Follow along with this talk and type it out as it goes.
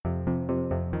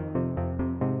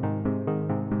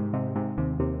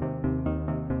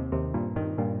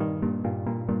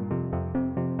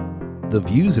The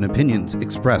views and opinions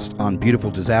expressed on Beautiful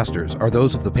Disasters are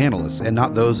those of the panelists and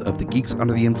not those of the Geeks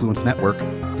Under the Influence Network,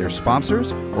 their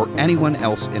sponsors, or anyone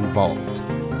else involved.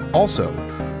 Also,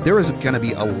 there is going to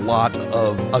be a lot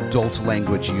of adult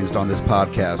language used on this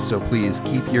podcast, so please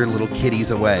keep your little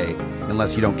kitties away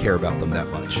unless you don't care about them that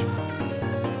much.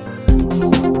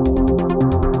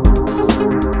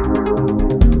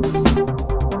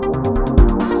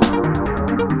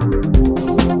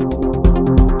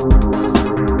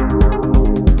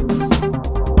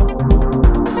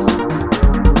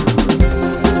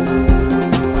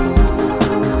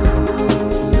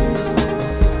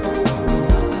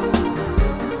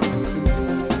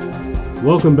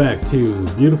 Welcome back to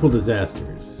Beautiful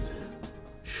Disasters.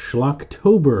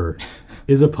 Schlocktober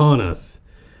is upon us.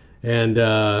 And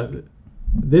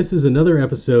this is another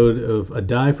episode of A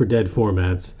Die for Dead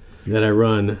Formats that I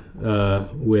run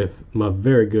with my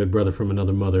very good brother from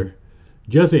another mother.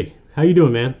 Jesse, how you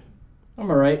doing, man? I'm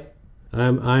all right. I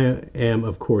am,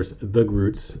 of course, the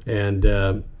Groots.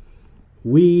 And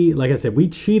we, like I said, we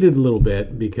cheated a little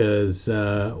bit because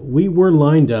we were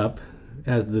lined up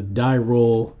as the die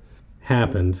roll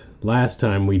happened last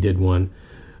time we did one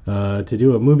to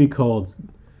do a movie called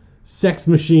Sex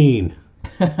Machine.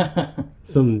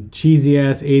 Some cheesy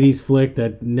ass 80s flick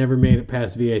that never made it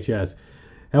past VHS.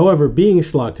 However, being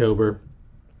Schlocktober,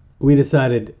 we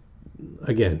decided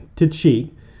again to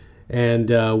cheat, and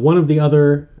one of the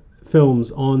other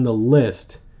films on the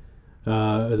list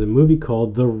is a movie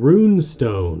called The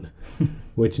Runestone,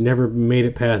 which never made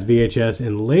it past VHS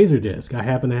and Laserdisc. I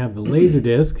happen to have the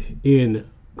Laserdisc in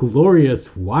glorious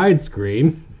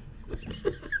widescreen.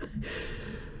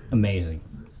 Amazing.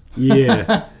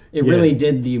 Yeah. It really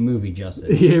did the movie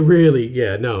justice. It really,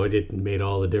 no, it made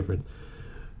all the difference.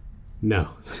 No.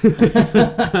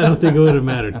 I don't think it would have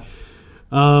mattered.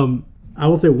 I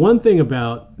will say one thing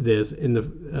about this, and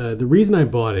the reason I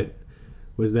bought it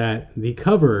was that the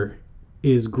cover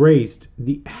is graced,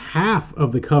 the half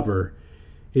of the cover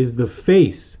is the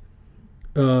face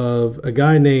of a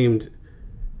guy named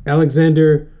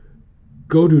Alexander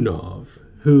Godunov,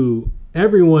 who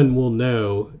everyone will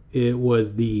know it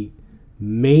was the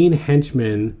main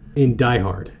henchman in Die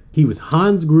Hard. He was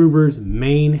Hans Gruber's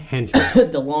main henchman.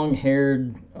 The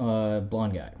long-haired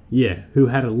blonde guy. Yeah, who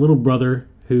had a little brother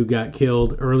who got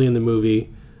killed early in the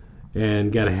movie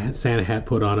and got a Santa hat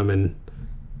put on him, and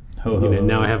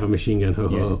now I have a machine gun. Ho,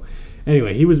 ho, ho.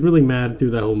 Anyway, he was really mad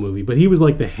through that whole movie, but he was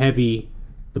like the heavy,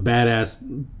 the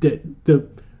badass, the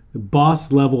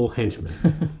boss level henchman,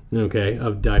 okay,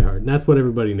 of Die Hard. And that's what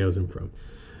everybody knows him from.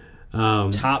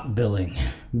 Top billing.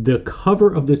 The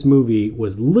cover of this movie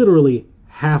was literally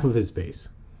half of his face.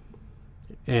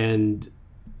 And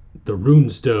the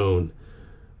Runestone,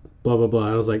 blah, blah,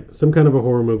 blah. I was like, some kind of a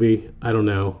horror movie. I don't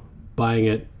know. Buying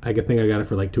it. I think I got it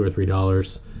for like $2 or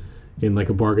 $3 in like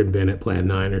a bargain bin at Plan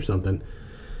 9 or something.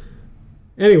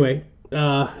 Anyway,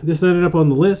 this ended up on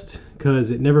the list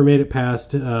because it never made it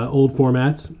past old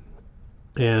formats.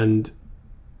 And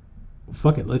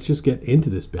fuck it, let's just get into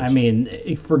this bitch. I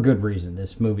mean, for good reason.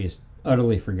 This movie is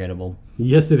utterly forgettable.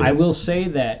 Yes, it is. I will say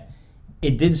that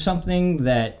it did something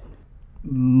that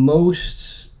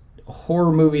most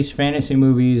horror movies, fantasy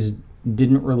movies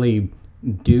didn't really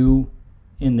do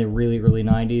in the really early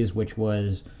 90s, which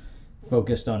was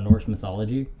focused on Norse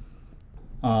mythology.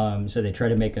 So they tried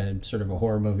to make a sort of a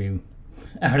horror movie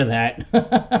out of that.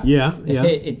 Yeah.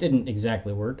 It didn't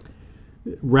exactly work.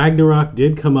 Ragnarok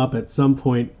did come up at some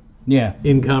point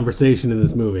in conversation in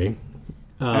this movie.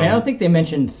 I mean, I don't think they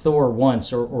mentioned Thor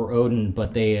once or Odin,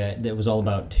 but it was all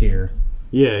about Tyr.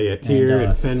 Yeah, Tyr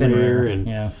and Fenrir.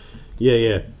 And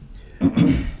yeah.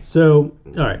 So,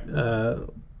 all right.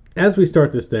 As we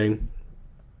start this thing,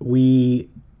 we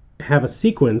have a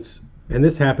sequence, and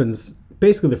this happens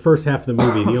basically the first half of the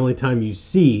movie, the only time you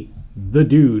see the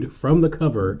dude from the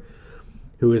cover,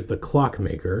 who is the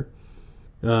clockmaker.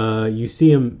 You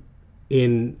see him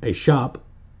in a shop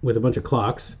with a bunch of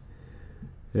clocks,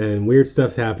 and weird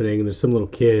stuff's happening, and there's some little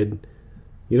kid.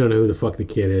 You don't know who the fuck the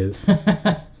kid is.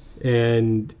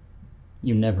 And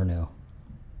you never know.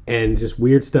 And just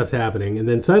weird stuff's happening. And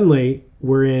then suddenly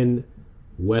we're in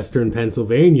Western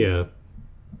Pennsylvania,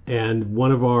 and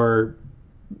one of our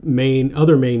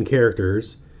other main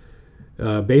characters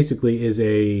basically is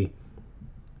a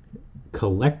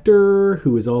collector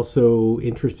who is also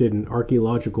interested in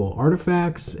archaeological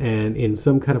artifacts, and in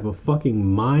some kind of a fucking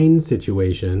mine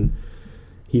situation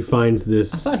he finds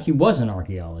this... I thought he was an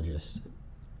archaeologist.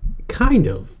 Kind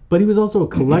of, but he was also a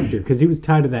collector because he was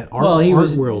tied to that art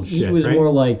world shit. He was right? more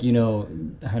like,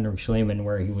 Heinrich Schliemann,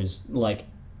 where he was like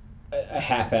a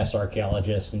half-assed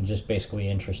archaeologist and just basically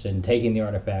interested in taking the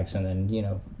artifacts and then,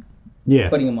 Yeah.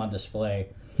 putting them on display.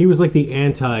 He was like the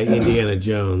anti-Indiana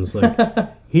Jones. Like,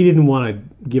 he didn't want to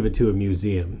give it to a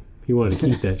museum. He wanted to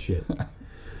keep that shit.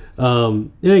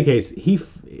 In any case, he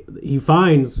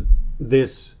finds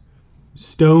this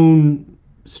stone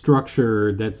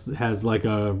structure has like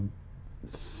a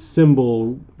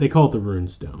symbol. They call it the rune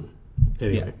stone.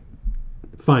 Anyway,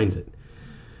 finds it.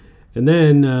 And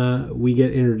then we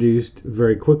get introduced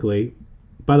very quickly.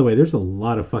 By the way, there's a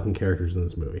lot of fucking characters in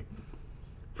this movie.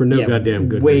 For no goddamn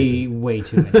good reason. Way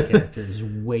too many characters.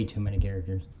 Way too many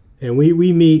characters. And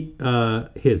we meet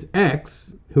his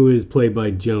ex, who is played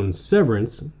by Joan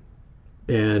Severance.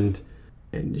 And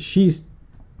she's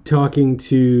talking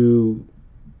to,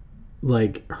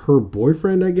 like, her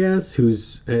boyfriend, I guess,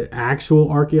 who's an actual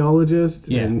archaeologist.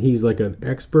 Yeah. And he's, like, an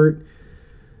expert.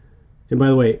 And by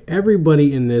the way,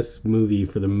 everybody in this movie,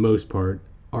 for the most part,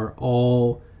 are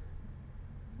all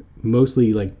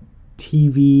mostly, like,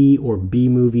 TV or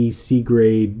B-movie,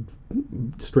 C-grade,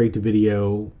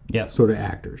 straight-to-video sort of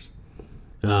actors.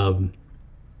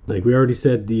 Like we already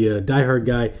said, the Die Hard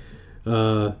guy,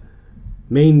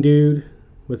 main dude,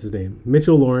 what's his name?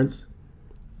 Mitchell Lawrence.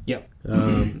 Yep.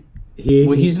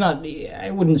 He's not... I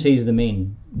wouldn't say he's the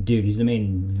main dude. He's the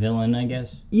main villain, I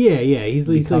guess. Yeah. He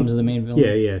becomes like, the main villain.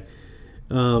 Yeah.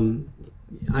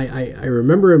 I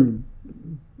remember him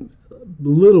a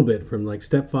little bit from like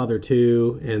Stepfather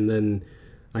 2, and then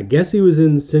I guess he was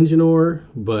in Sinjanor,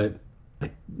 but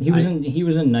he was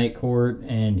in Night Court,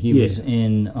 and he was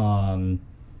in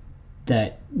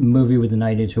that movie with the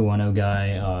 90210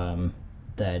 guy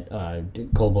that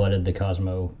Cold-Blooded, the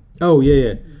Cosmo. Oh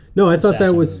yeah. No, I thought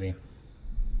that was movie.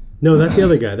 No, that's the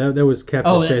other guy. That was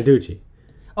Captain Fanducci.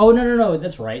 Oh no,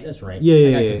 that's right.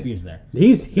 Yeah. I got confused there.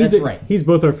 He's right. He's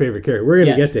both our favorite character. We're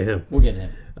gonna get to him. We'll get to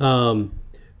him.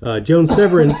 Joan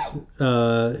Severance,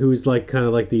 who's like kind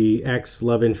of like the ex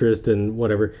love interest and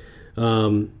whatever.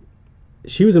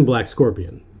 She was in Black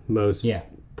Scorpion most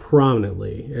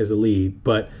prominently as a lead,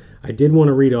 but I did want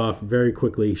to read off very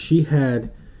quickly. She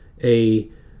had a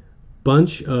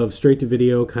bunch of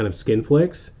straight-to-video kind of skin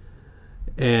flicks,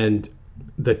 and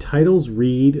the titles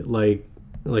read like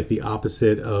the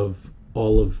opposite of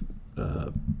all of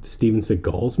Steven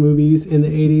Seagal's movies in the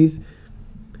 80s.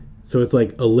 So it's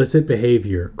like illicit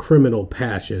behavior, criminal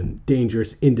passion,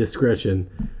 dangerous indiscretion,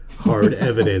 hard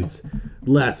evidence,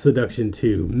 Last Seduction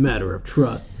 2, Matter of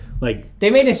Trust. Like,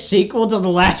 they made a sequel to The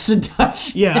Last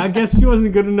Seduction. Yeah, I guess she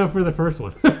wasn't good enough for the first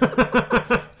one.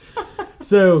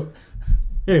 So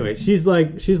anyway, she's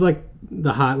like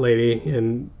the hot lady,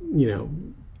 and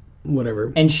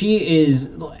whatever. And she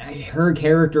is, her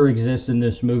character exists in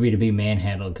this movie to be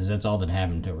manhandled, because that's all that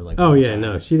happened to her. Like, oh yeah,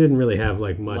 no, she didn't really have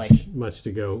like much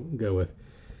to go with.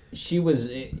 She was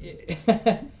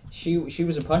she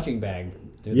was a punching bag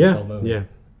through the whole movie. Yeah.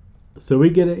 So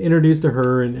we get introduced to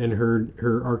her and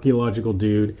her archaeological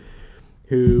dude,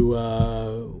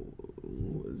 who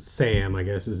Sam, I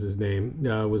guess is his name,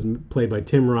 was played by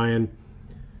Tim Ryan.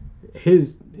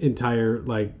 His entire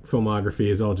like filmography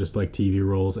is all just like TV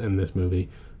roles in this movie,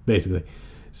 basically.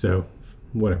 So,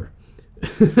 whatever.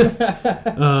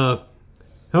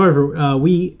 However,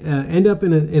 we end up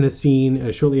in a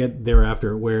scene shortly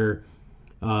thereafter where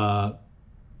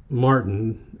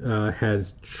Martin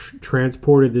has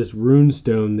transported this rune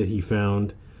stone that he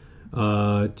found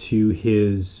to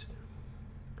his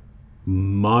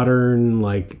modern,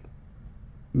 like,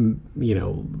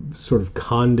 sort of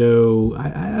condo.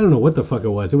 I don't know what the fuck it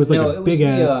was. It was like a big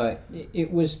ass. It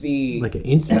was the like an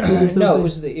institute or something. No,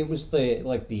 it was the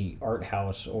like the art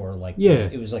house, or like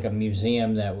it was like a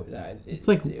museum that it's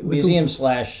like museum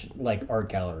slash like art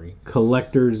gallery,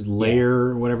 collector's lair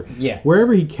or whatever. Yeah,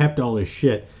 wherever he kept all his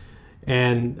shit.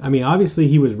 And I mean, obviously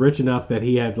he was rich enough that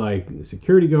he had like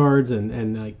security guards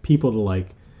and like people to like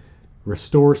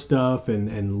restore stuff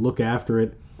and look after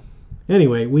it.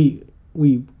 Anyway, we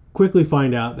quickly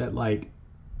find out that like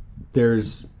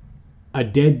there's a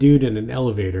dead dude in an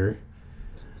elevator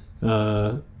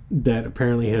that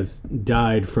apparently has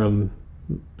died from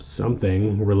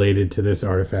something related to this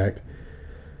artifact.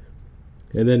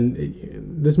 And then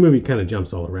this movie kind of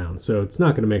jumps all around, so it's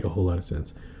not going to make a whole lot of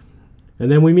sense.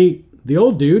 And then we meet the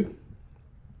old dude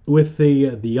with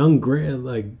the young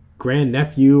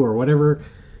grandnephew or whatever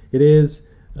it is.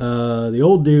 The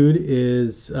old dude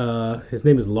is his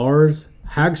name is Lars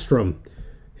Hagstrom.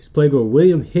 He's played by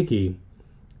William Hickey,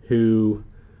 who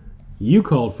you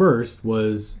called first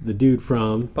was the dude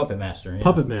from Puppet Master. Yeah.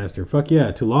 Puppet Master. Fuck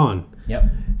yeah, Toulon. Yep.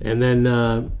 And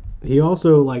then he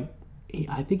also I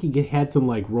think he had some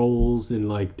like roles in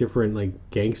like different like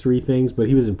gangstery things, but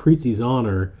he was in Preetsy's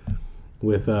Honor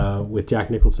with Jack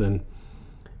Nicholson.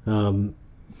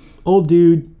 Old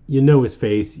dude, you know his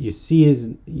face. You see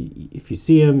if you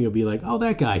see him, you'll be like, oh,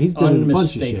 that guy. He's been in a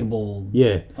bunch of shit. Unmistakable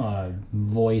Yeah.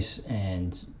 Voice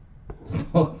and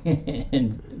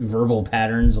and verbal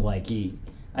patterns. Like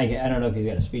I don't know if he's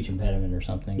got a speech impediment or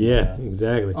something. Yeah,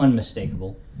 exactly.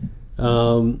 Unmistakable.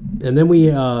 And then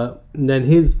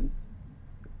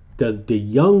the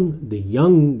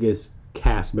youngest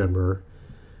cast member,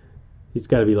 he's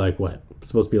got to be like what?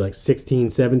 Supposed to be like 16,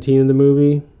 17 in the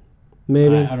movie,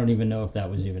 maybe. I don't even know if that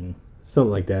was even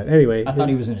something like that. Anyway, I thought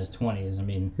he was in his 20s. I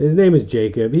mean, his name is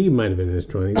Jacob. He might have been in his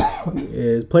 20s.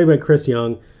 Is played by Chris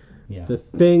Young. yeah. The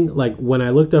thing, like when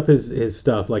I looked up his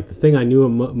stuff, like the thing I knew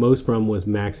him most from was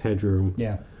Max Headroom.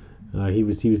 Yeah. He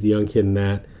was the young kid in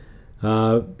that.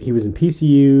 He was in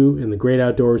PCU in The Great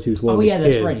Outdoors. He was one of the kids.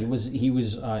 That's right. He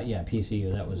was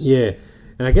PCU. That was Yeah,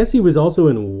 and I guess he was also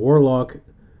in Warlock,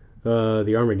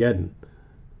 the Armageddon.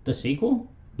 the sequel.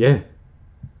 Yeah,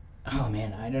 Oh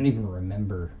man, I don't even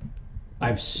remember.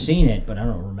 I've seen it, but I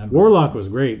don't remember. Warlock was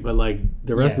great, but like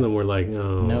the rest of Yeah. them were like,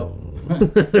 oh No.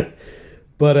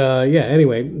 But yeah,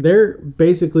 anyway, they're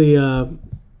basically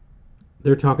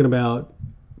they're talking about,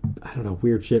 I don't know,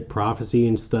 weird shit, prophecy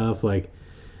and stuff. Like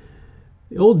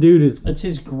the old dude is It's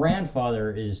his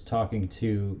grandfather is talking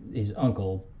to his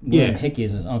uncle. William Yeah. Hickey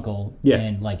is his uncle. Yeah.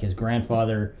 And like his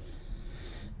grandfather.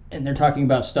 And they're talking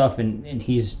about stuff, and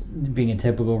he's being a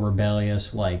typical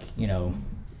rebellious, like,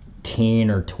 teen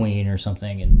or tween or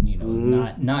something,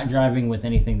 and, not driving with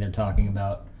anything they're talking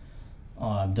about.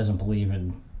 Doesn't believe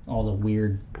in all the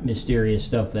weird, mysterious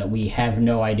stuff that we have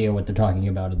no idea what they're talking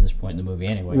about at this point in the movie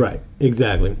anyway. right,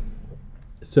 exactly.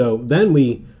 So then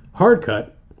we hard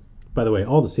cut. By the way,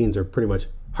 all the scenes are pretty much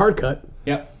hard cut.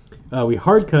 Yep. We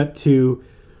hard cut to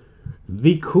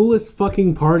the coolest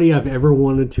fucking party I've ever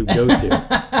wanted to go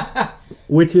to,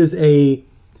 which is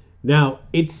now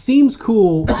it seems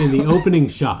cool in the opening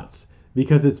shots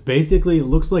because it's basically, it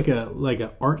looks like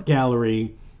a art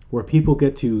gallery where people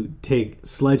get to take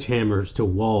sledgehammers to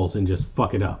walls and just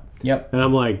fuck it up. Yep. And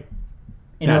I'm like,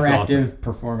 that's Interactive awesome.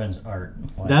 performance art.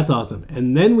 Like, That's awesome.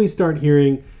 And then we start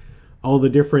hearing all the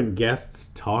different guests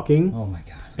talking. oh my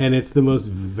god. And it's the most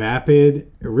vapid,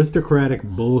 aristocratic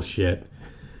bullshit.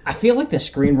 I feel like the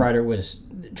screenwriter was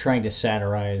trying to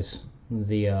satirize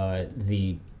the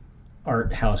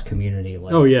art house community.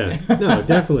 Like, Oh yeah, no,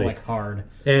 definitely, like hard.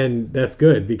 and that's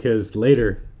good because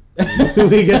later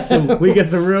we get some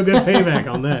real good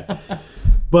payback on that.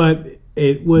 But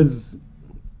it was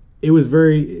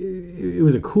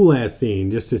a cool ass scene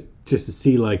just to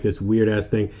see like this weird ass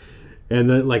thing, and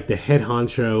the head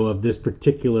honcho of this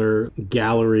particular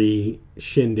gallery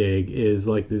shindig is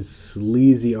like this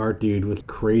sleazy art dude with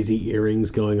crazy earrings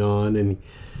going on, and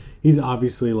he's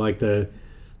obviously like the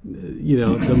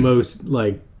most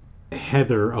like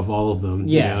Heather of all of them.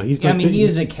 Yeah, he's like he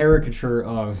is a caricature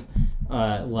of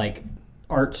like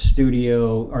art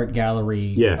studio, art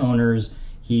gallery owners.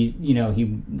 He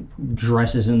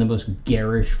dresses in the most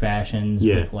garish fashions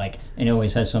with and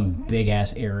always has some big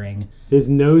ass earring. His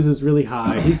nose is really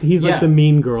high. He's like the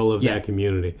mean girl of that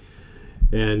community.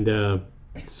 And I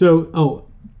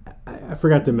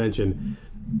forgot to mention.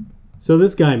 So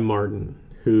this guy Martin,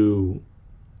 who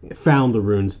found the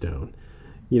runestone,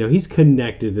 he's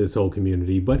connected to this whole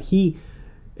community, but he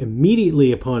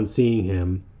immediately upon seeing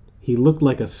him, he looked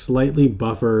like a slightly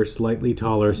buffer, slightly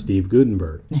taller Steve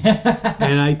Guttenberg.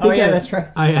 And I think that's right.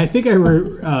 I think I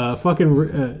referred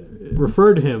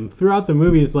to him throughout the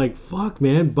movie as like, fuck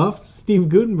man, buff Steve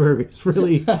Guttenberg is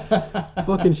really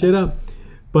fucking shit up.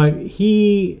 But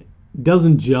he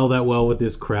doesn't gel that well with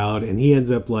this crowd, and he ends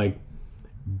up like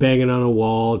banging on a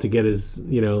wall to get his,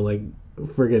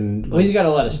 friggin'. Well, he's got a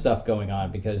lot of stuff going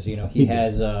on because he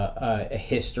has a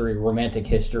history, romantic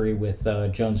history with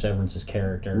Joan Severance's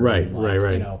character. Right.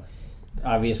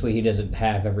 Obviously, he doesn't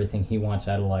have everything he wants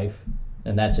out of life,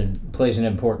 and plays an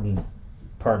important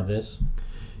part of this.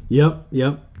 Yep.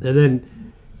 And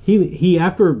then he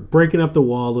after breaking up the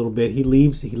wall a little bit, he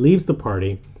leaves the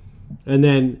party, and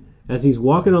then as he's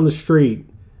walking on the street,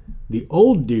 the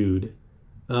old dude,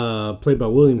 played by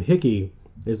William Hickey,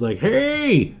 is like,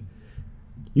 "Hey,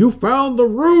 you found the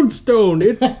runestone.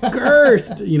 It's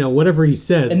cursed." Whatever he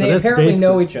says. And they apparently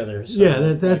know each other. So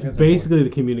yeah, that's basically the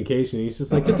communication. He's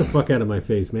just like, "Get the fuck out of my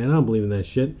face, man. I don't believe in that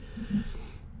shit."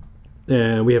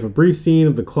 And we have a brief scene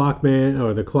of the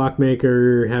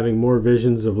clockmaker having more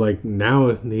visions of now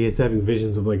he's having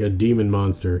visions of a demon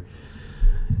monster.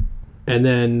 And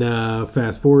then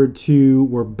fast forward to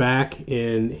we're back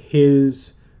in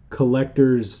his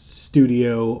collector's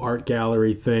studio art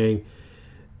gallery thing.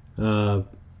 And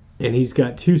he's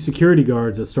got two security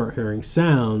guards that start hearing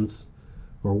sounds,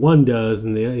 or one does,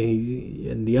 and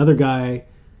the other guy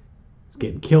is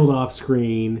getting killed off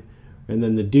screen, and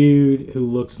then the dude who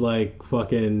looks like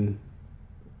fucking,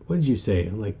 what did you say?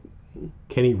 Like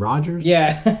Kenny Rogers?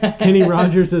 Yeah. Kenny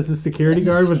Rogers as a security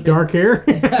guard with dark hair.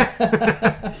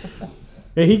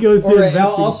 And he goes to investigate.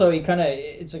 Also, he kind of,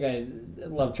 it's like a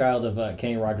love child of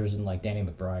Kenny Rogers and like Danny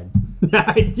McBride.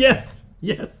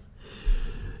 Yes.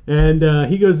 And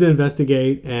he goes to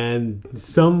investigate, and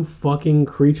some fucking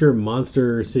creature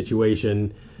monster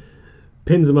situation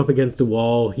pins him up against a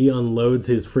wall. He unloads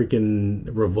his freaking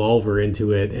revolver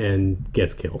into it and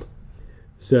gets killed.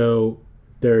 So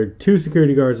there are 2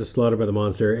 security guards are slaughtered by the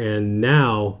monster, and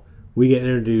now we get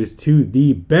introduced to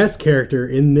the best character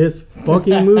in this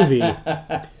fucking movie.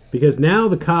 Because now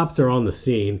the cops are on the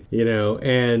scene,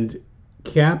 and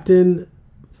Captain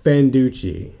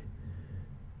Fanducci,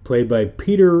 played by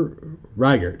Peter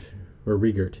Riegert,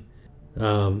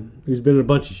 who's been in a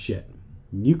bunch of shit.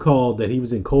 You called that he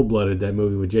was in Cold-Blooded, that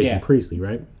movie with Jason Priestley,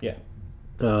 right? Yeah.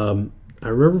 I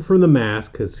remember from The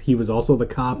Mask, because he was also the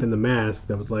cop in The Mask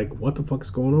that was like, what the fuck is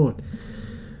going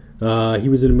on? He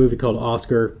was in a movie called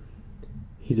Oscar.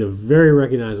 He's a very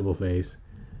recognizable face.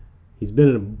 He's been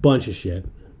in a bunch of shit.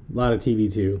 A lot of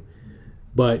TV, too.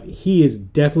 But he is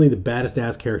definitely the baddest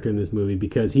ass character in this movie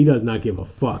because he does not give a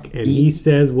fuck. And he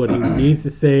says what he needs to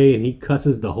say, and he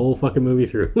cusses the whole fucking movie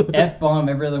through. F-bomb,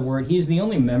 every other word. He's the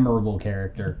only memorable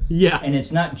character. Yeah. And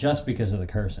it's not just because of the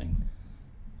cursing.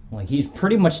 Like, he's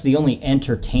pretty much the only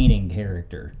entertaining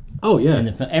character. Oh, yeah.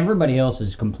 And everybody else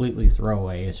is completely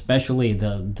throwaway, especially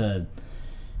the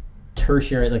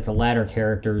tertiary, like the latter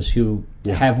characters who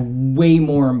have way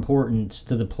more importance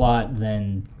to the plot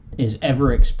than is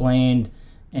ever explained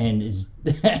and is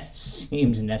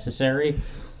seems necessary.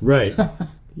 Right.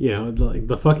 Like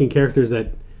the fucking characters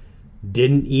that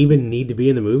didn't even need to be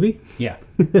in the movie. Yeah.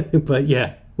 But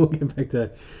yeah, we'll get back to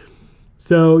that.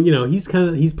 So,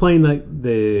 he's playing like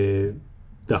the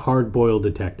hard-boiled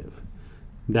detective.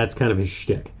 That's kind of his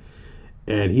shtick.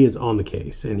 And he is on the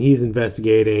case, and he's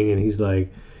investigating, and he's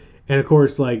like, and of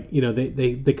course, like,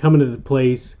 they come into the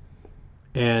place,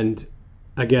 and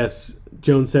I guess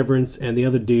Joan Severance and the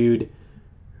other dude,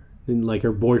 and like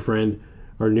her boyfriend,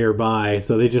 are nearby,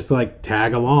 so they just like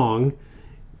tag along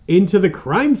into the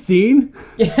crime scene,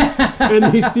 and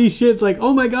they see shit like,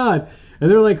 oh my god, and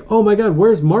they're like, oh my god,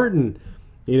 where's Martin?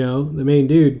 The main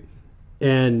dude,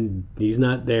 and he's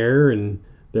not there, and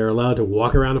they're allowed to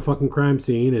walk around a fucking crime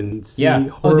scene and see. Yeah.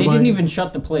 Oh, they didn't even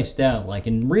shut the place down. Like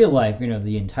in real life,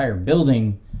 the entire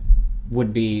building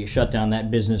would be shut down.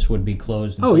 That business would be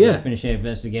closed until they finish the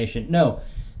investigation. No,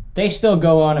 they still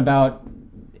go on about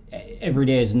every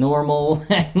day is normal,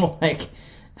 and like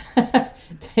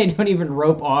they don't even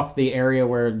rope off the area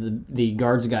where the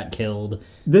guards got killed.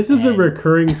 This is a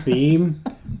recurring theme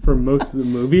for most of the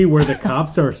movie, where the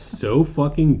cops are so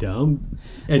fucking dumb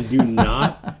and do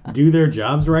not do their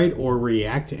jobs right or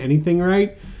react to anything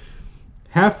right.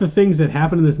 Half the things that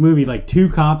happen in this movie, like 2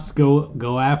 cops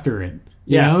go after it.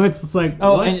 It's just like,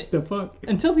 what the fuck?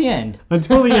 Until the end.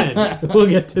 Until the end. We'll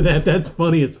get to that. That's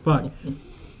funny as fuck.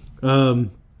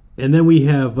 And then we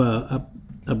have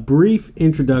a brief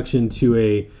introduction to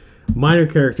a minor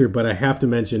character, but I have to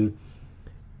mention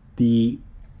the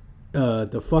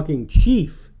fucking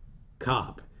chief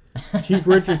cop. Chief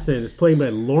Richardson is played by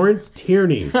Lawrence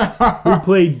Tierney, who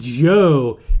played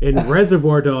Joe in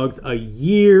Reservoir Dogs a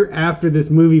year after this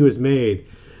movie was made.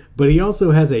 But he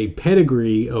also has a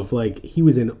pedigree of, like, he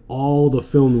was in all the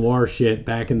film noir shit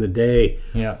back in the day.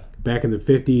 Yeah. Back in the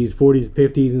 50s, 40s,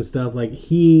 50s and stuff. Like,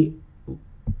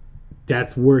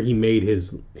 that's where he made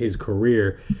his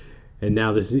career. And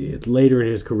now it's later in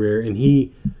his career, and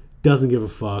he doesn't give a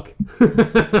fuck.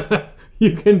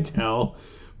 You can tell.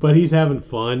 But he's having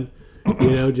fun.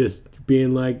 Just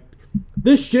being like,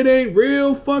 this shit ain't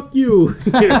real, fuck you.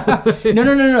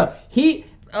 No.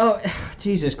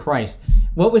 Jesus Christ.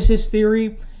 What was his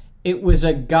theory? It was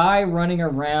a guy running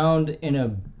around in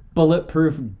a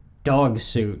bulletproof dog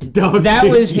suit.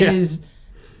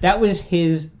 That was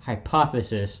his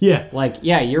hypothesis. Yeah. Like,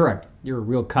 you're a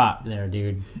real cop there,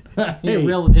 dude. You're a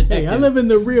real detective. Hey, I live in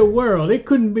the real world. It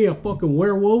couldn't be a fucking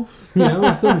werewolf.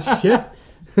 Some shit.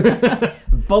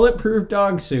 Bulletproof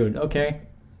dog suit. Okay.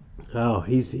 Oh,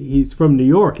 he's from New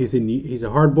York. He's a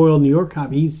hard-boiled New York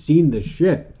cop. He's seen the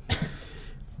shit.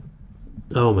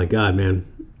 Oh my god, man.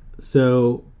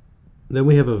 So then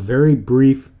we have a very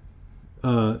brief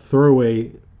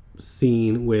throwaway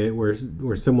scene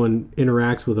where someone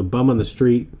interacts with a bum on the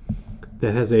street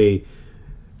that has a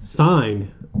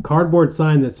cardboard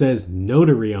sign that says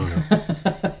notary on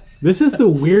it. This is the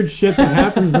weird shit that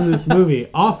happens in this movie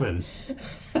often.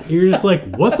 You're just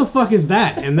like, what the fuck is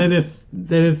that? And then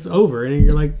it's over, and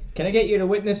you're like, can I get you to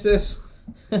witness this?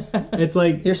 It's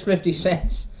like, Here's 50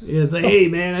 cents. it's like, hey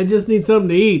man, I just need something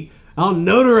to eat. I'll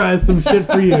notarize some shit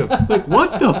for you. Like,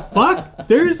 what the fuck?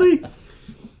 Seriously?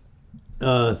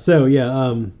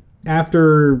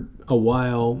 After a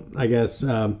while, I guess,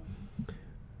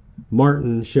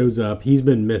 Martin shows up. He's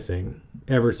been missing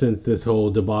ever since this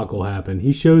whole debacle happened.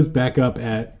 He shows back up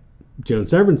at Joan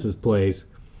Severance's place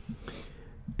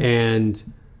and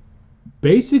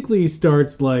basically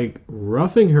starts like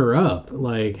roughing her up.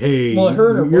 Like, hey, Well, her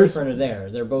and her boyfriend are there.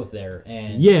 They're both there,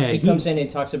 and Yeah, he comes in and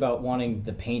talks about wanting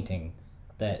the painting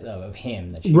that of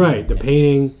him. That she right, made the him.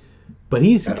 painting. But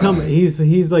he's coming.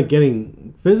 He's like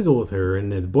getting physical with her,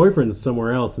 and the boyfriend's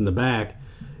somewhere else in the back.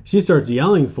 She starts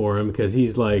yelling for him because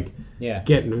he's like Yeah.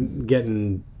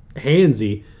 getting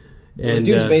handsy. And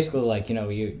the dude's basically like,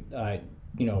 I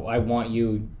want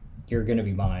you. You're gonna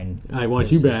be mine. I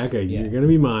want you back. You're gonna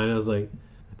be mine. I was like,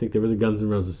 I think there was a Guns N'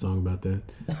 Roses song about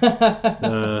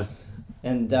that.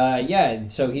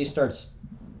 And so he starts.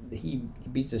 He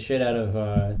beats the shit out of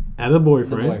the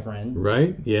boyfriend.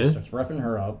 Right? Yeah. Starts roughing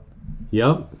her up.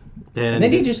 Yep. And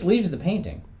then he just leaves the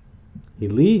painting. He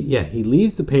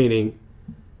leaves the painting.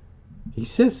 He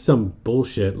says some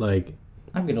bullshit like,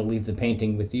 I'm gonna leave the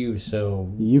painting with you, so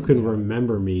you can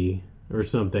remember me or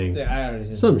something.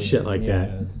 Some Shit like that.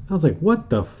 I was like, what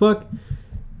the fuck?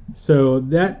 So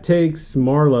that takes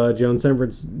Marla, Joan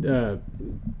Severance, to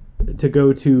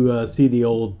go to see the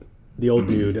old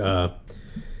dude,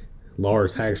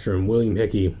 Lars Hagstrom, William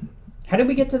Hickey. How did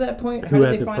we get to that point? How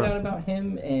did they find out about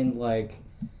him? And like,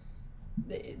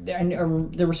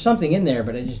 there was something in there,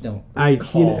 but I just don't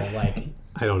recall.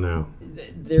 I don't know.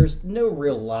 There's no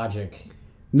real logic.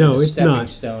 No, the it's stepping not.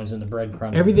 Stones and the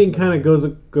breadcrumbs. Everything kind of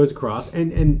goes across,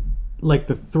 and like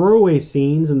the throwaway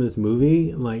scenes in this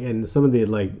movie, like, and some of the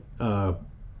like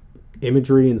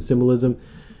imagery and symbolism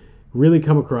really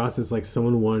come across as like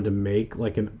someone wanted to make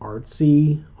like an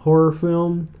artsy horror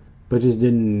film, but just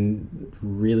didn't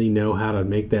really know how to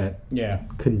make that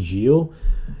congeal.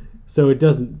 So it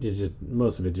doesn't. It's just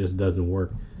most of it just doesn't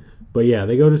work. But yeah,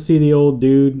 they go to see the old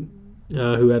dude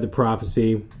who had the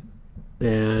prophecy,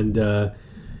 and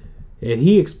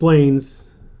he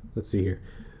explains. Let's see here.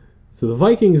 So the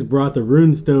Vikings brought the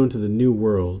rune stone to the New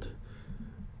World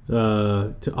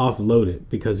to offload it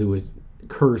because it was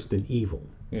cursed and evil.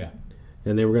 Yeah.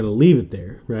 And they were going to leave it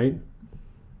there, right?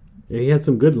 And he had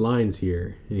some good lines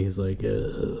here. And he's like,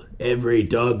 every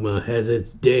dogma has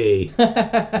its day.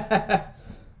 And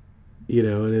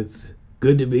it's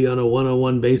good to be on a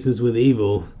one-on-one basis with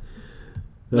evil.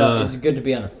 No, it's good to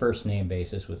be on a first-name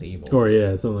basis with evil. Or,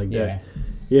 something like that.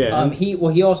 Yeah.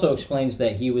 He also explains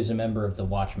that he was a member of the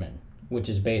Watchmen, which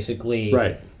is basically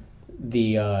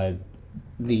the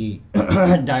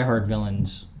Die Hard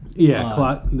villains. Yeah,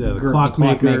 the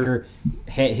clockmaker.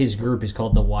 His group is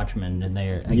called the Watchmen, and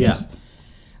they're I guess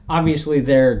obviously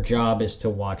their job is to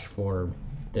watch for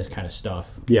this kind of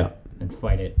stuff. Yeah, and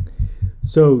fight it.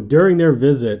 So during their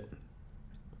visit,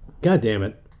 God damn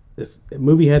it, this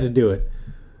movie had to do it.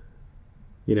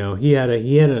 He had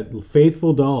a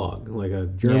faithful dog, like a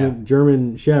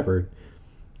German Shepherd.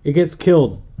 It gets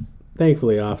killed,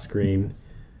 thankfully off screen,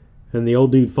 and the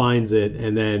old dude finds it,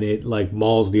 and then it like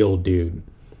mauls the old dude.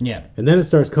 Yeah. And then it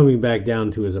starts coming back down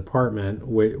to his apartment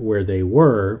where they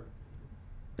were,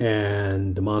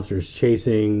 and the monster's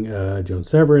chasing Joan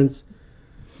Severance,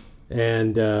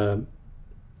 and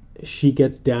she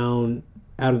gets down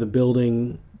out of the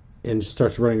building and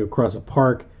starts running across a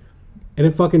park, and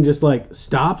it fucking just like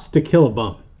stops to kill a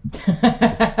bum.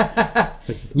 Like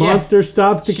this monster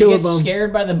stops to kill a bum. She gets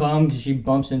scared by the bum because she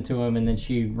bumps into him, and then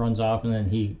she runs off, and then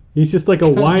he's just like a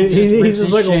wino. He's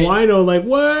just like a wino. Like,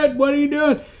 what are you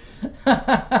doing?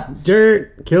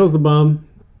 Dirt kills the bum,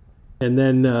 and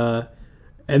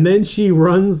then she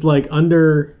runs like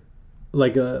under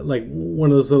like one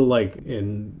of those little like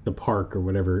in the park or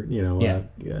whatever,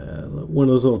 one of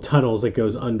those little tunnels that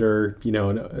goes under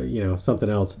something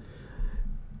else.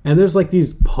 And there's like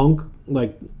these punk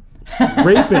like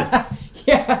rapists.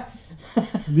 Yeah.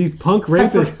 These punk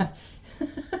rapists.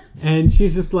 And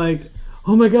she's just like,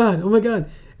 oh my god.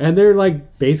 And they're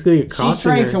like basically accosting She's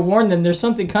trying her. to warn them there's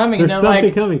something coming. There's and they're something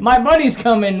like, coming. My buddy's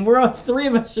coming. We're all three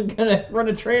of us are gonna run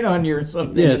a train on you or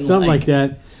something. Yeah, something like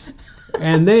that.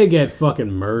 And they get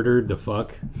fucking murdered the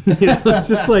fuck. It's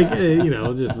just like,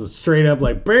 just straight up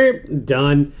like, burp,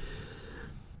 done.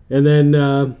 And then,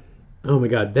 oh my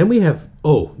god. Then we have,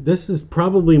 this is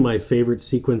probably my favorite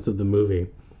sequence of the movie.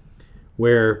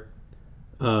 Where,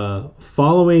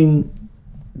 following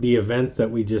the events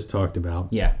that we just talked about,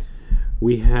 Yeah.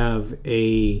 we have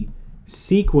a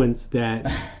sequence that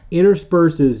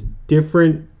intersperses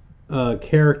different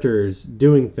characters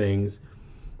doing things,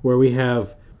 where we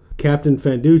have Captain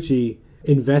Fanducci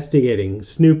investigating,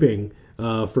 snooping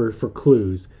for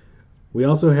clues. We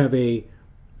also have a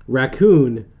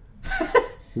raccoon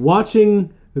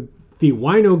watching the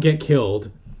wino get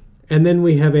killed, and then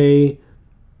we have a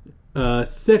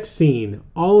sex scene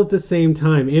all at the same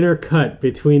time, intercut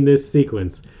between this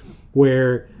sequence,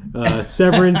 where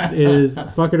Severance is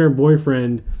fucking her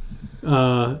boyfriend,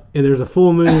 and there's a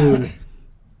full moon,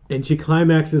 and she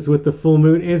climaxes with the full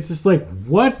moon, and it's just like,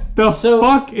 what the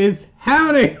fuck is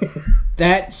happening?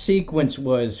 That sequence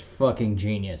was fucking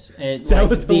genius. That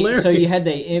was hilarious. So you had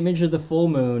the image of the full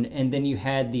moon, and then you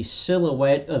had the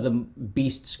silhouette of the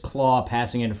beast's claw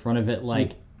passing in front of it,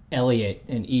 like Elliot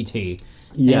and E.T.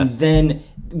 Yes. And then,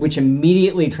 which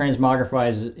immediately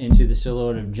transmogrifies into the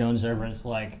silhouette of Joan Severance,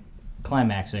 like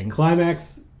climaxing.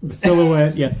 Climax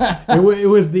silhouette, yeah. It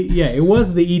was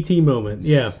the ET moment,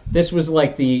 yeah. This was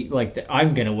like the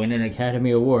I'm gonna win an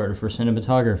Academy Award for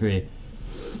cinematography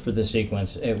for this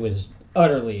sequence. It was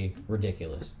utterly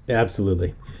ridiculous.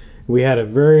 Absolutely. We had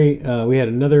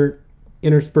another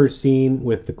interspersed scene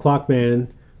with the Clockman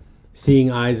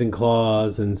seeing eyes and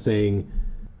claws and saying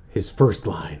his first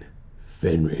line,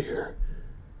 Fenrir.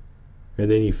 And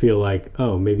then you feel like,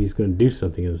 oh, maybe he's going to do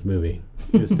something in this movie.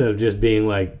 Instead of just being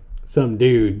like some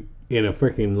dude in a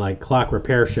freaking like clock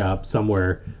repair shop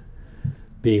somewhere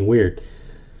being weird.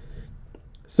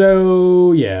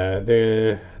 So, yeah,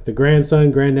 the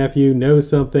grandson, grandnephew knows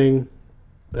something.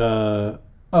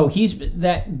 He's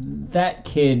that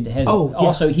kid has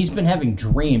also he's been having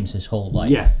dreams his whole life.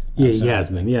 Yes, yeah, he has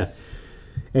been, yeah.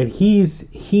 And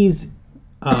he's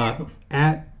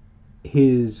at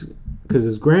his, because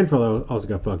his grandfather also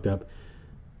got fucked up.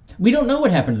 We don't know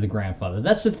what happened to the grandfather.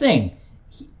 That's the thing.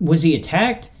 Was he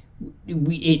attacked?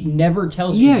 It never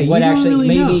tells you what actually. Really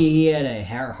maybe know. He had a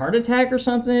heart attack or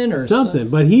something,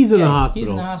 but he's in the hospital. He's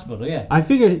in the hospital. Yeah. I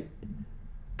figured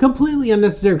completely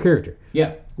unnecessary character.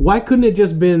 Yeah. Why couldn't it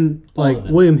just been like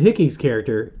William Hickey's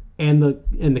character and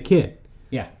the kid?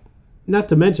 Yeah. Not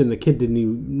to mention the kid didn't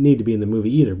even need to be in the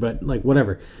movie either, but like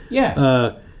whatever.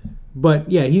 Yeah.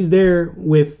 But yeah, he's there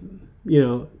with,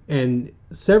 and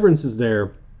Severance is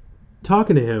there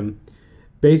talking to him,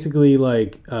 basically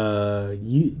like,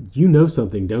 you know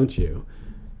something, don't you?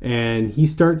 And he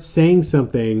starts saying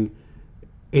something,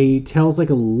 and he tells like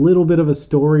a little bit of a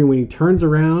story. When he turns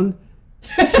around,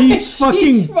 she's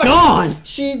fucking gone.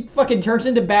 She fucking turns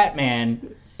into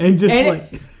Batman.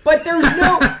 But there's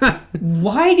no...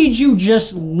 Why did you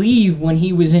just leave when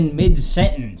he was in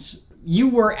mid-sentence? You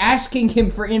were asking him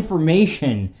for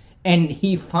information, and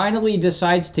he finally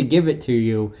decides to give it to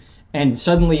you, and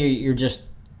suddenly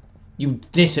you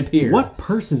disappear. What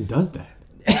person does that?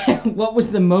 What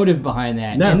was the motive behind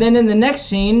that? No. And then in the next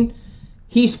scene,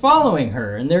 he's following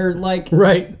her, and they're like...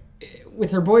 Right. With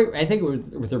her boy... I think it was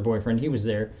with her boyfriend. He was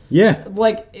there. Yeah.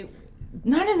 Like,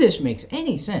 none of this makes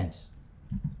any sense.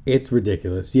 It's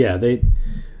ridiculous. Yeah, they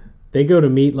go to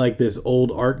meet like this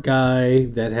old art guy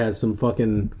that has some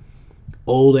fucking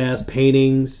old ass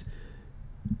paintings,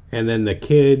 and then the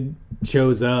kid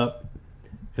shows up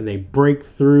and they break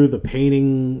through the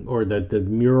painting or the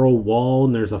mural wall,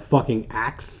 and there's a fucking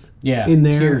axe in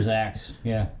there. Tyr's axe.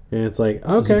 Yeah. And it's like,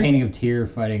 okay. It's a painting of Tyr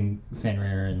fighting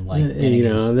Fenrir and like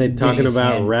they're talking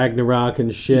about Ragnarok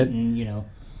and shit.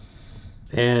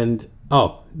 And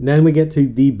then we get to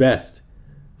the best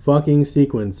fucking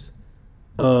sequence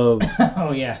of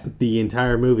the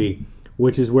entire movie,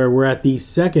 which is where we're at the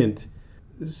second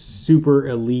super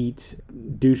elite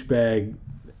douchebag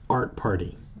art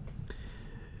party.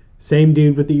 Same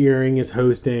dude with the earring is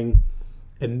hosting,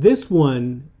 and this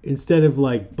one, instead of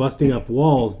like busting up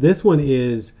walls, this one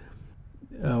is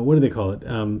what do they call it?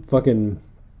 Fucking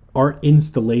art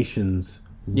installations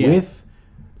with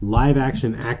live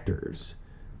action actors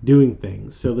doing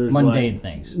things. So there's mundane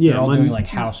things. They're all doing like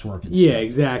housework and stuff. stuff.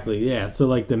 Exactly. Yeah. So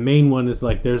like the main one is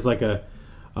like there's like a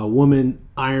woman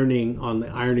ironing on the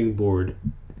ironing board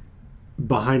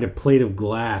behind a plate of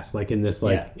glass, like in this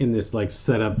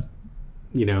setup,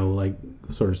 like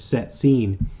sort of set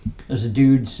scene. There's a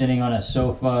dude sitting on a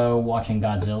sofa watching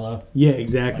Godzilla. Yeah,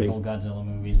 exactly. Like old Godzilla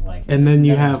movies, like. And then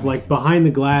you have like behind the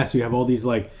glass, you have all these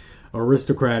like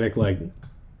aristocratic, like,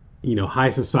 high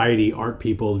society art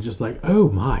people, just like, oh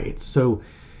my, it's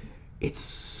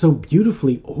so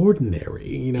beautifully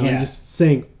ordinary, and just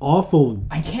saying awful.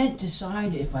 I can't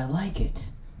decide if I like it.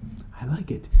 I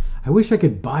like it. I wish I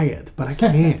could buy it, but I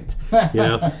can't.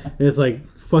 And it's like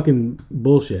fucking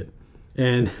bullshit.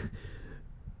 And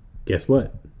guess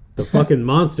what? the fucking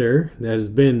monster that has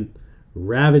been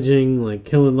ravaging, like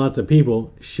killing lots of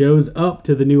people, shows up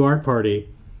to the new art party.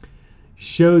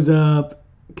 Shows up,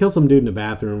 kills some dude in the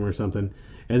bathroom or something,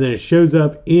 and then it shows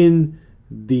up in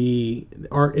the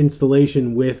art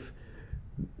installation with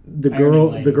the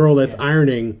girl that's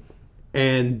ironing,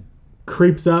 and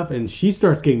creeps up, and she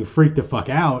starts getting freaked the fuck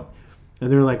out,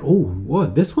 and they're like, "Oh,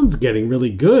 what? This one's getting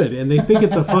really good," and they think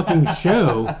it's a fucking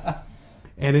show,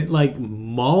 and it like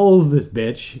mauls this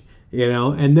bitch,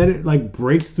 and then it like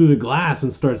breaks through the glass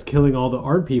and starts killing all the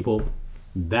art people.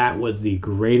 That was the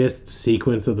greatest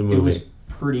sequence of the movie. It was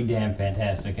pretty damn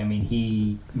fantastic. I mean,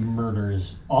 he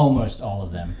murders almost all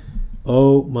of them.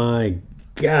 Oh my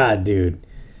god, dude.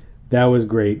 That was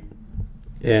great.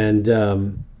 And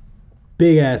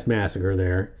big ass massacre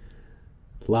there.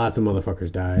 Lots of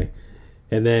motherfuckers die.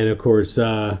 And then, of course,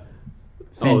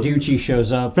 Fanducci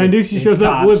shows up. Fanducci shows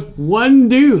up with one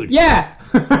dude. Yeah.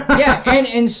 Yeah.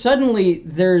 And suddenly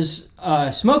there's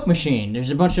a smoke machine. There's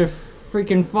a bunch of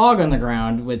freaking fog on the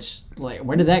ground, which, like,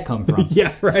 where did that come from?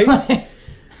 Yeah, right?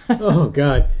 Oh,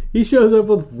 God. He shows up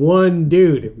with one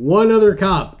dude, one other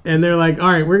cop, and they're like,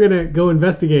 all right, we're going to go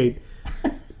investigate.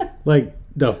 Like,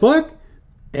 the fuck?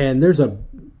 And there's a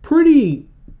pretty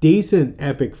decent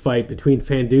epic fight between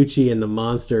Fanducci and the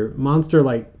monster. Monster,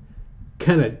 like,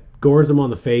 kind of gores him on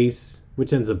the face,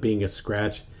 which ends up being a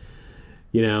scratch,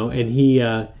 and he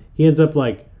ends up,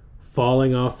 like,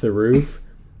 falling off the roof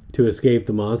to escape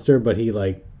the monster, but he,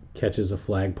 like, catches a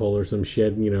flagpole or some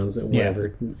shit,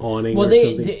 whatever, awning or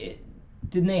something.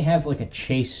 Didn't they have, like, a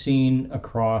chase scene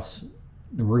across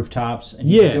the rooftops, and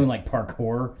he was doing like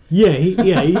parkour? Yeah,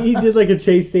 he did like a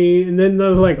chase scene, and then they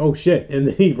were like, "Oh shit!" And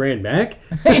then he ran back.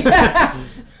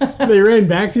 They ran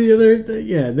back to the other.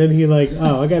 Yeah, and then he like,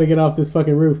 "Oh, I got to get off this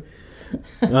fucking roof."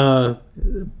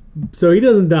 So he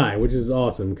doesn't die, which is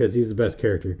awesome because he's the best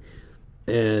character.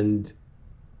 And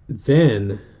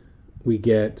then we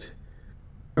get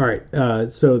all right.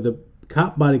 So the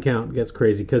cop body count gets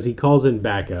crazy because he calls in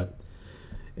backup,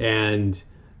 and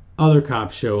other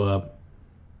cops show up.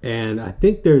 And I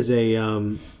think there's a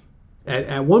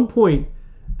at one point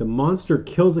the monster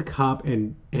kills a cop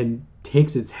and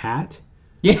takes its hat.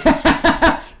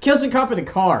 Yeah, kills a cop in a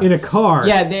car. In a car.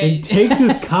 Yeah, and takes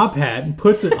his cop hat and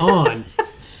puts it on.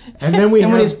 And then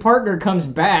when his partner comes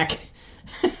back.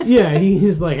 Yeah,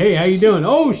 he's like, "Hey, how you doing?"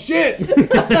 "Oh shit!"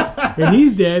 And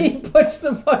he's dead. He puts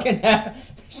the fucking hat.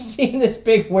 Seeing this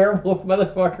big werewolf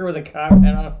motherfucker with a cop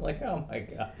hat on, I'm like, "Oh my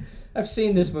god, I've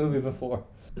seen this movie before."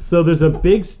 So there's a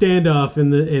big standoff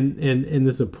in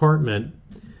this apartment,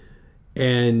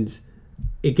 and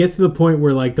it gets to the point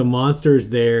where like the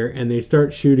monster's there, and they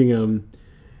start shooting him,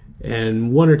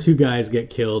 and one or two guys get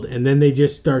killed, and then they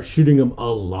just start shooting him a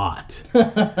lot,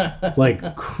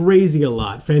 like crazy a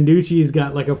lot. Fanducci's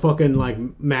got like a fucking like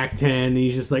MAC-10, and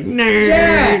he's just like, nah.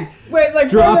 Yeah. Wait, like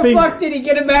where the fuck did he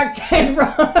get a MAC-10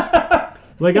 from?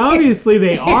 Like, obviously,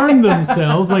 they armed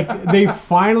themselves. Like, they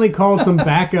finally called some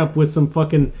backup with some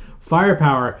fucking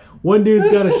firepower. One dude's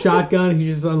got a shotgun. He's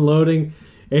just unloading.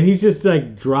 And he's just,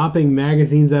 like, dropping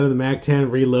magazines out of the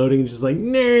MAC-10, reloading, just like,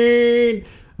 nerd.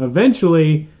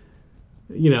 Eventually,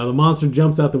 the monster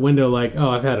jumps out the window like,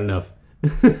 oh, I've had enough.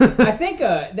 I think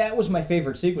that was my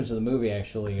favorite sequence of the movie,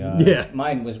 actually.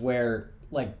 Mine was where,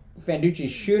 like,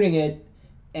 Fanducci's shooting it,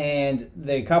 and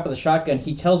the cop with the shotgun,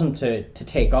 he tells him to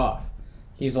take off.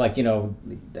 He's like,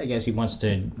 I guess he wants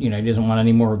to, he doesn't want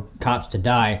any more cops to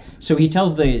die. So he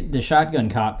tells the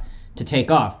shotgun cop to take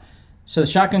off. So the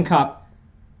shotgun cop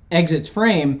exits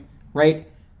frame, right?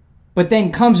 But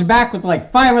then comes back with like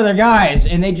 5 other guys,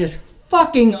 and they just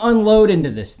fucking unload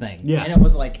into this thing. Yeah. And it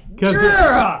was like,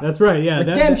 yeah! That's right, yeah.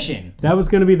 Redemption. That was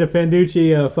going to be the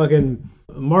Fanducci fucking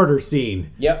martyr scene.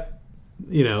 Yep.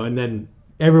 And then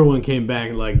everyone came back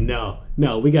and like, no,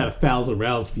 we got 1,000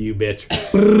 rounds for you, bitch.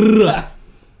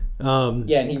 And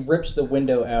he rips the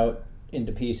window out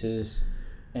into pieces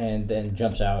and then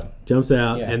jumps out.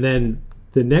 Yeah. And then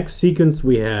the next sequence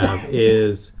we have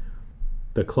is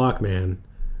the Clockman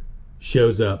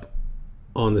shows up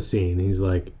on the scene. He's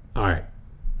like, all right,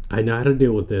 I know how to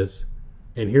deal with this,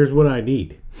 and here's what I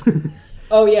need.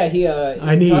 Oh, yeah,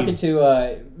 talking to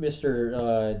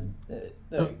Mr.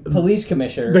 Police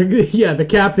Commissioner. The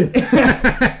captain.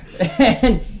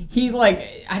 And he,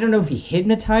 like, I don't know if he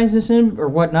hypnotizes him or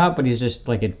whatnot, but he's just,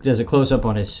 like, it does a close-up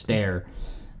on his stare.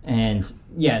 And,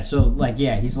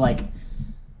 he's like,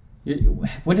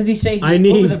 what did he say? What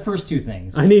were the first 2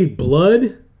 things? I need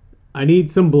blood. I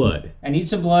need some blood. I need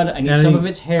some blood. I need some of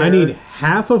its hair. I need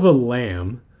half of a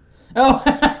lamb. Oh,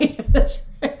 that's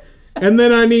right. And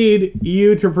then I need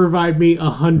you to provide me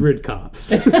 100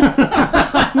 cops. I'm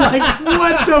like,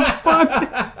 what the fuck?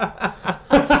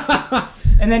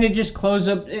 And then it just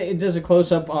it does a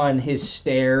close up on his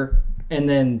stare, and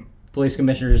then police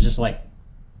commissioner is just like,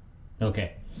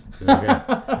 okay.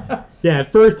 Yeah,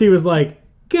 at first he was like,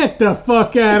 get the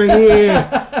fuck out of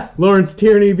here. Lawrence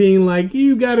Tierney being like,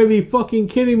 you gotta be fucking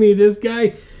kidding me, this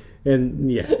guy.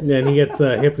 And yeah, then he gets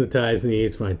hypnotized and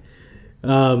he's fine.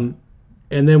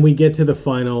 And then we get to the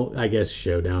final, I guess,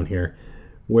 showdown here,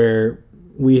 where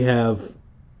we have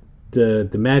the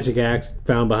magic axe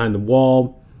found behind the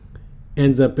wall,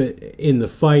 ends up in the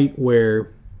fight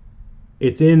where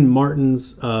it's in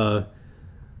Martin's,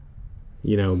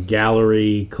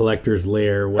 gallery, collector's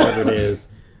lair, whatever it is.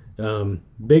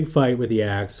 Big fight with the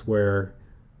axe where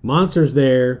Monster's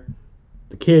there,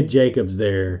 the kid Jacob's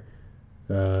there,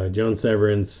 Joan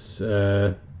Severance.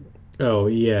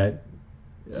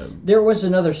 There was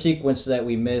another sequence that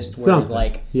we missed where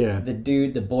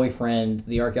the boyfriend,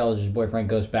 the archaeologist's boyfriend,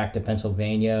 goes back to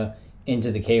Pennsylvania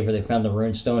into the cave where they found the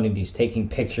runestone, and he's taking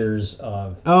pictures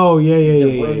of the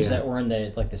runes that were in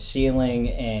the ceiling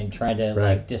and trying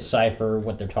to decipher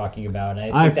what they're talking about.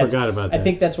 And I forgot about that. I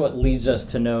think that's what leads us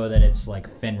to know that it's like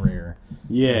Fenrir.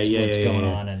 What's going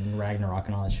on and Ragnarok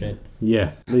and all that shit.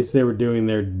 Yeah, at least they were doing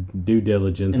their due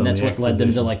diligence. And on that's the what led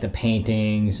them to the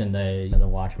paintings and the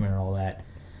Watchmen and all that.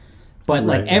 But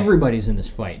everybody's in this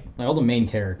fight, like all the main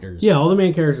characters. Yeah, all the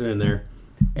main characters are in there,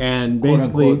 and quote,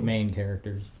 basically unquote, main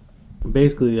characters.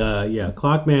 Basically,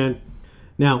 Clockman.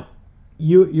 Now,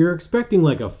 you're expecting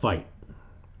like a fight,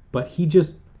 but he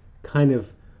just kind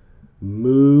of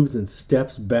moves and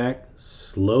steps back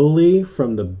slowly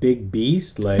from the big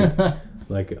beast, like,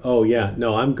 oh yeah,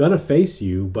 no, I'm gonna face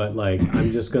you, but like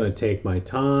I'm just gonna take my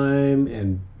time,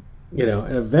 and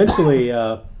and eventually,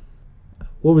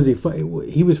 what was he fighting?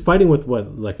 He was fighting with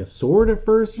what, like a sword at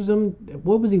first or something?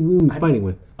 What was he fighting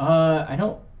with? I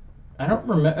don't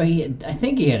remember. I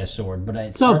think he had a sword, but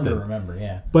it's hard to remember.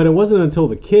 Yeah. But it wasn't until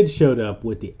the kid showed up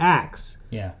with the axe.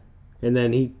 Yeah. And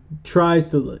then he tries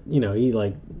to, he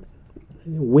like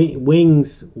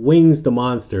wings the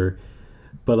monster,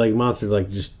 but like monster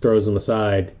just throws him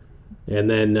aside, and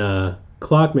then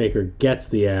Clockmaker gets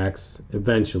the axe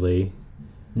eventually.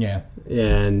 Yeah.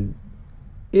 And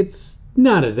it's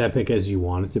not as epic as you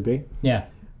want it to be. Yeah.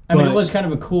 I mean, it was kind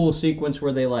of a cool sequence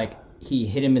where they he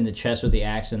hit him in the chest with the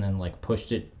axe and then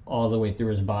pushed it all the way through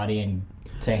his body and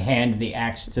to hand the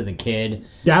axe to the kid.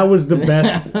 That was the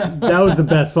best. That was the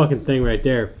best fucking thing right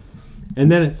there.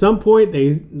 And then at some point they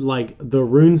the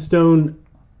runestone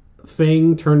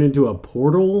thing turned into a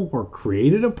portal or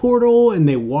created a portal and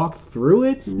they walked through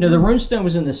it. No, the runestone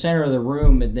was in the center of the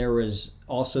room, and there was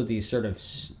also these sort of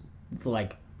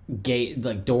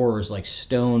gate doors,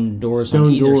 stone doors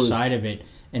on either side of it.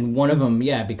 And one of them,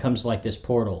 becomes like this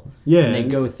portal. Yeah. And they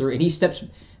go through, and he steps,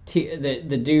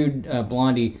 the dude,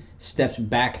 Blondie, steps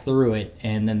back through it,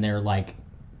 and then they're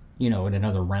in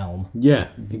another realm. Yeah,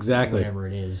 exactly. Whatever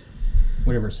it is.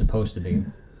 Whatever it's supposed to be.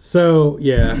 So,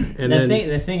 yeah. And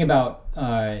the thing about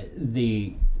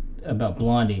about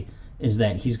Blondie is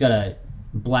that he's got a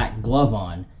black glove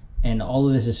on, and all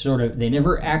of this is they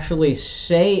never actually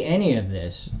say any of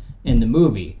this in the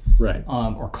movie. Right.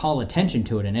 Or call attention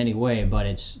to it in any way, but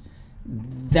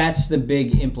that's the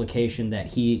big implication that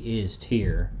he is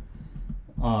Tyr,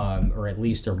 or at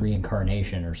least a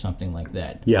reincarnation or something like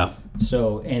that. Yeah.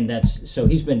 So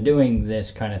he's been doing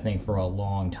this kind of thing for a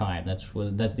long time.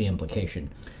 That's the implication.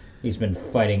 He's been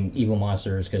fighting evil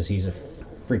monsters because he's a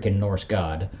freaking Norse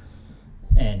god,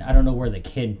 and I don't know where the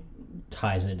kid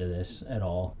ties into this at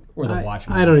all, or the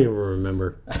Watchmen. I don't even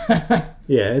remember.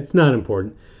 Yeah, it's not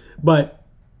important, but.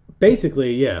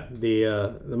 Basically, yeah,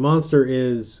 the monster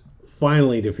is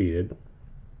finally defeated,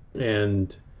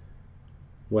 and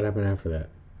what happened after that?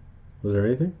 Was there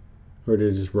anything, or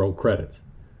did it just roll credits?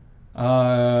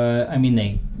 I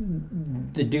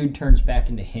mean, the dude turns back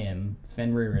into him.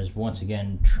 Fenrir is once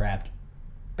again trapped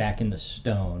back in the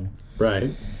stone.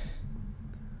 Right.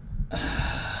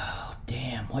 Oh,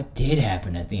 damn! What did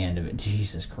happen at the end of it?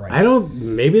 Jesus Christ!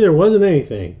 Maybe there wasn't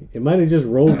anything. It might have just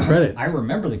rolled credits. I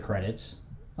remember the credits.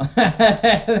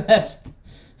 That's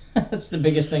the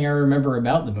biggest thing I remember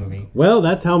about the movie. Well,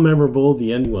 that's how memorable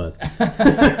the end was.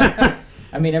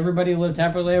 I mean, everybody lived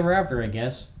happily ever after, I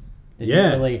guess.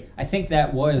 I think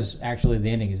that was actually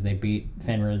the ending, is they beat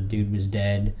Fenrir, the dude was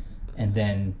dead, and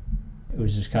then it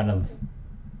was just kind of,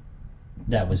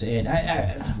 that was it.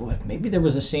 Maybe there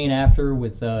was a scene after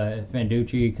with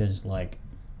Fanducci, because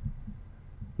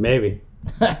Maybe.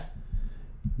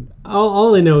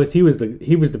 All I know is he was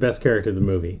the best character of the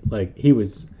movie. Like he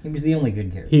was the only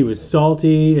good character. He was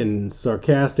salty and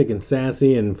sarcastic and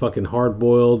sassy and fucking hard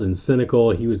boiled and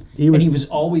cynical. He was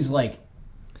always like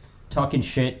talking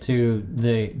shit to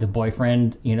the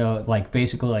boyfriend. You know, like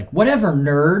basically like whatever,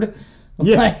 nerd.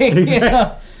 Yeah, like, exactly. You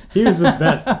know? He was the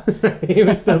best. He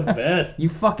was the best. You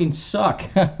fucking suck.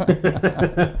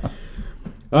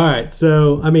 All right,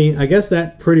 so I mean, I guess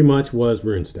that pretty much was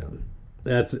Runestone.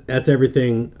 That's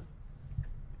everything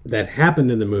that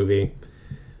happened in the movie.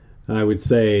 I would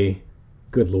say,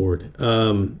 good Lord,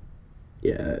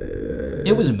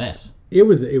 it was a mess. It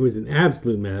was an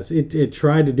absolute mess. It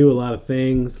tried to do a lot of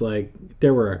things. Like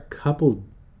there were a couple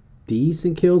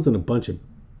decent kills and a bunch of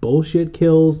bullshit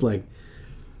kills. Like,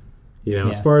 you know,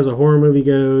 as far as a horror movie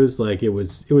goes, like it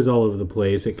was all over the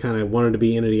place. It kind of wanted to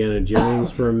be Indiana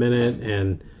Jones for a minute,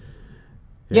 and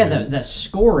yeah, the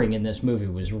scoring in this movie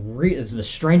is the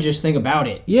strangest thing about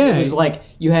it. Yeah, it was like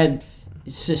you had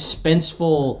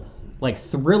suspenseful, like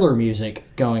thriller music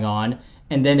going on,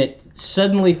 and then it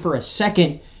suddenly, for a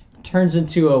second, turns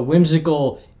into a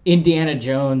whimsical Indiana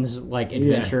Jones like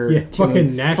adventure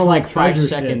fucking for like 5 treasure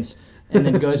seconds, and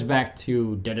then goes back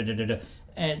to da da da da da,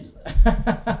 and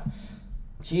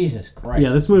Jesus Christ. Yeah,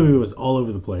 this movie was all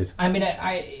over the place. I mean,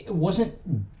 it wasn't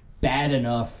bad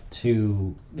enough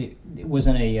to... It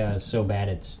wasn't a so bad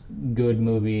it's good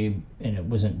movie, and it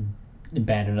wasn't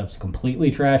bad enough to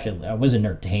completely trash it. I was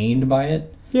entertained by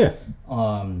it. Yeah.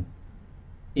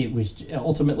 It was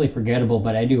ultimately forgettable,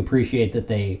 but I do appreciate that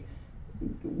they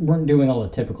weren't doing all the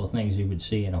typical things you would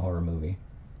see in a horror movie.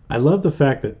 I love the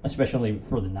fact that... Especially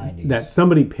for the 90s. That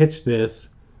somebody pitched this,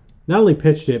 not only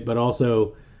pitched it, but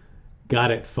also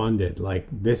got it funded. Like,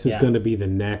 this is going to be the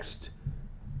next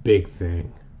big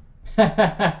thing.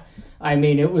 I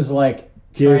mean, it was like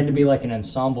trying to be like an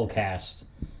ensemble cast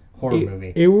horror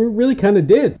movie. It really kind of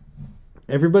did.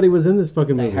 Everybody was in this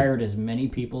fucking movie. They hired as many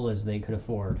people as they could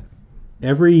afford.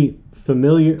 Every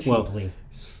familiar, cheaply.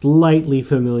 Slightly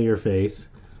familiar face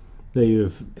that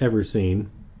you've ever seen.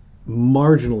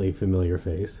 Marginally familiar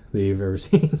face that you've ever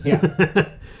seen. Yeah.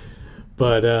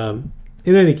 But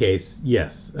in any case,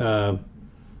 yes. That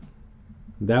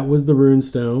was the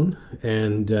Runestone.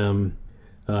 And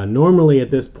normally at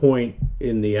this point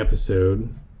in the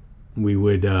episode, we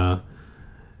would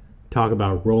talk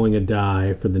about rolling a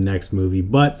die for the next movie.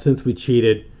 But since we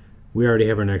cheated, we already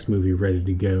have our next movie ready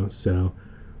to go. So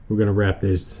we're going to wrap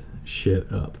this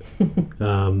shit up.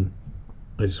 I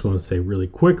just want to say really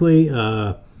quickly,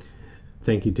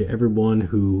 thank you to everyone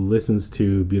who listens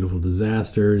to Beautiful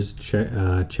Disasters.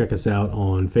 Check us out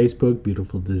on Facebook,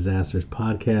 Beautiful Disasters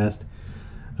Podcast.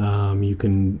 You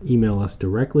can email us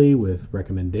directly with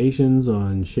recommendations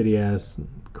on shitty-ass,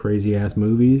 crazy-ass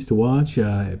movies to watch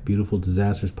at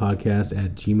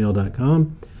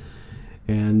beautifuldisasterspodcast@gmail.com.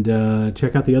 And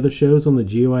check out the other shows on the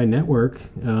GOI network.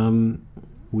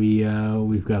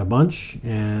 We've got a bunch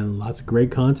and lots of great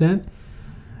content.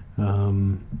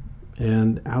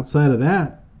 And outside of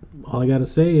that, all I got to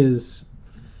say is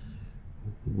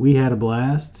we had a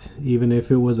blast, even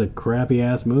if it was a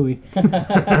crappy-ass movie.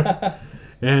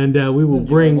 And we will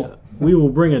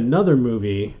bring another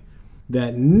movie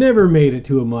that never made it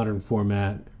to a modern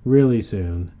format really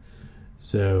soon.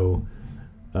 So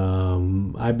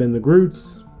I've been the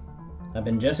Groots. I've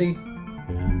been Jesse.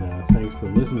 And thanks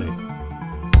for listening.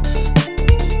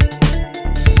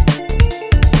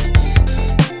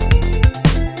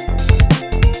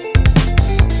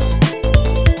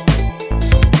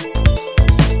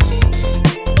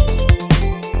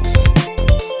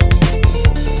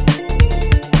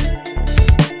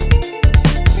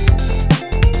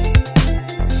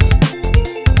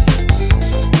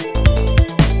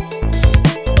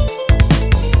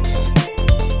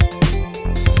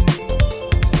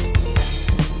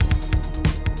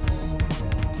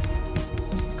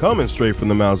 Coming straight from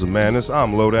the mouths of madness,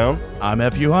 I'm Lowdown. I'm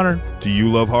F.U. Hunter. Do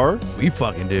you love horror? We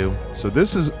fucking do. So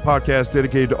this is a podcast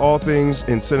dedicated to all things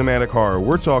in cinematic horror.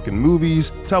 We're talking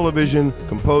movies, television,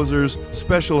 composers,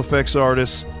 special effects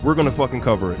artists. We're gonna fucking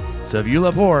cover it. So if you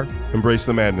love horror, embrace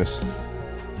the madness.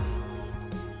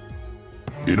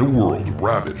 In a world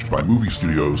ravaged by movie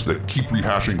studios that keep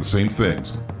rehashing the same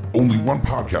things, only one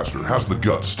podcaster has the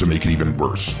guts to make it even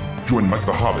worse. Join Mike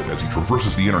the Hobbit as he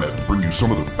traverses the internet to bring you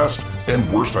some of the best and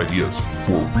worst ideas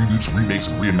for reboots, remakes,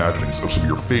 and reimaginings of some of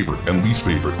your favorite and least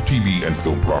favorite TV and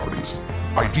film properties.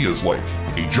 Ideas like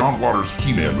a John Waters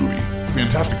He-Man movie,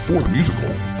 Fantastic Four the musical,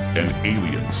 and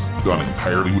Aliens, done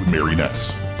entirely with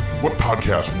marionettes. What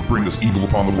podcast would bring this evil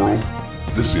upon the world?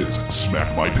 This is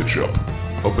Smack My Pitch Up.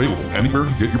 Available anywhere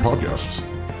you get your podcasts.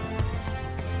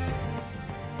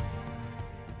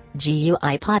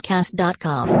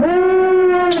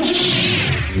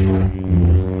 guipodcast.com.